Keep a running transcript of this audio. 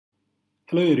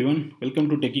Hello everyone, welcome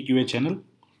to TechieQA channel.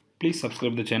 Please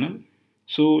subscribe the channel.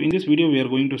 So in this video we are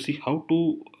going to see how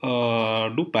to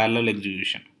do parallel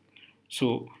execution.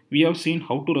 So we have seen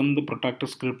how to run the Protractor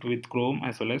script with Chrome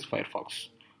as well as Firefox,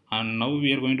 and now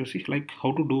we are going to see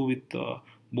how to do with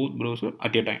both browser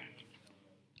at a time.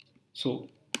 So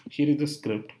here is the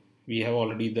script. We have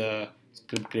already the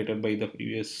script created by the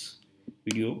previous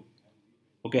video.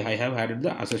 Okay, I have added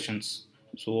the assertions.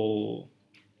 So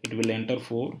it will enter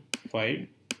 4 5.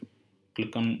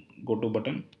 Click on go to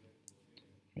button.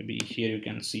 Maybe here you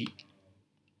can see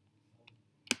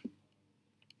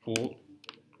 4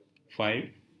 5.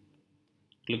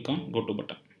 Click on go to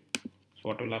button. So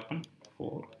what will happen?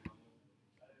 4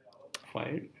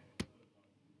 5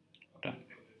 10.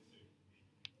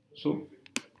 So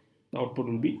the output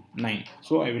will be 9.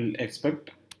 So I will expect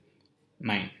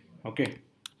 9. Okay,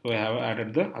 so I have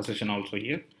added the assertion also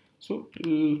here. So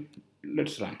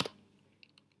let's run.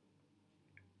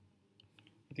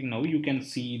 I think now you can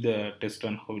see the test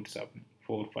run how it's happening.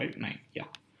 4 5 9. Yeah,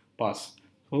 pass.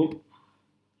 So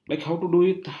how to do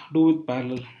it? Do with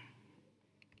parallel.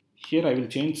 Here I will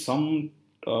change some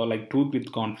tweak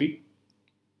with config.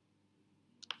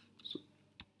 So,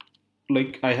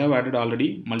 I have added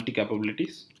already multi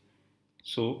capabilities.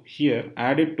 So here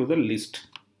add it to the list.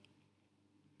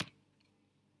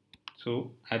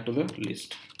 So add to the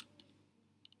list.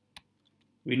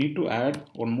 We need to add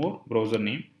one more browser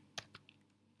name.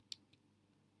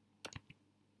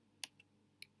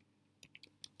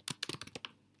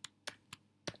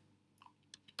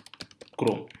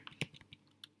 Chrome.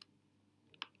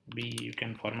 You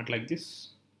can format like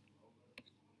this.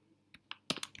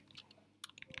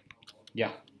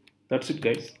 Yeah, that's it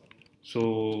guys.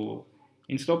 So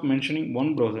instead of mentioning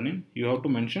one browser name, you have to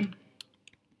mention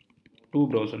two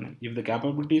browser name. If the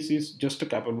capabilities is just a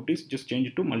capabilities, just change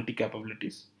it to multi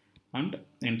capabilities and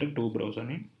enter two browser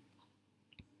name.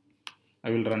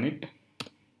 I will run it.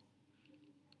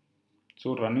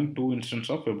 So running two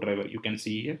instance of WebDriver. You can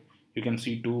see here. You can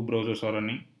see two browsers are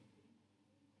running.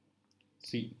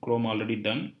 See, Chrome already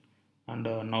done, and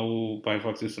now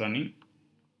Firefox is running.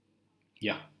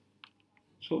 Yeah.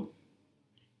 So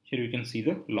here you can see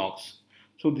the logs.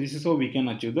 So this is how we can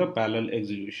achieve the parallel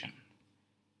execution.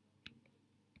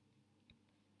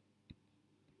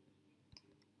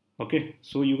 Okay,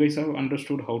 so you guys have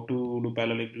understood how to do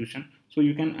parallel execution. So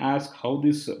you can ask how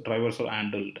these drivers are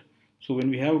handled. So when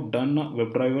we have done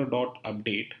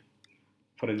WebDriver.update,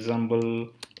 for example,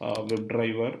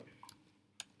 WebDriver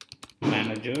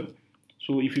manager.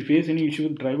 So if you face any issue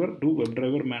with driver, do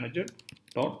WebDriver manager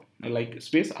dot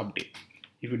space update.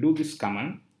 If you do this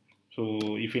command, so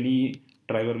if any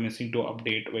driver missing to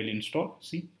update while install,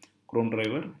 see Chrome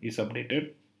driver is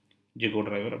updated, Jago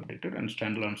driver updated, and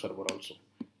standalone server also.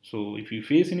 So if you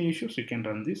face any issues, you can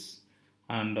run this,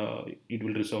 and it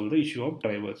will resolve the issue of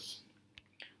drivers.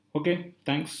 Okay,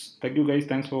 thanks. Thank you guys.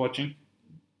 Thanks for watching.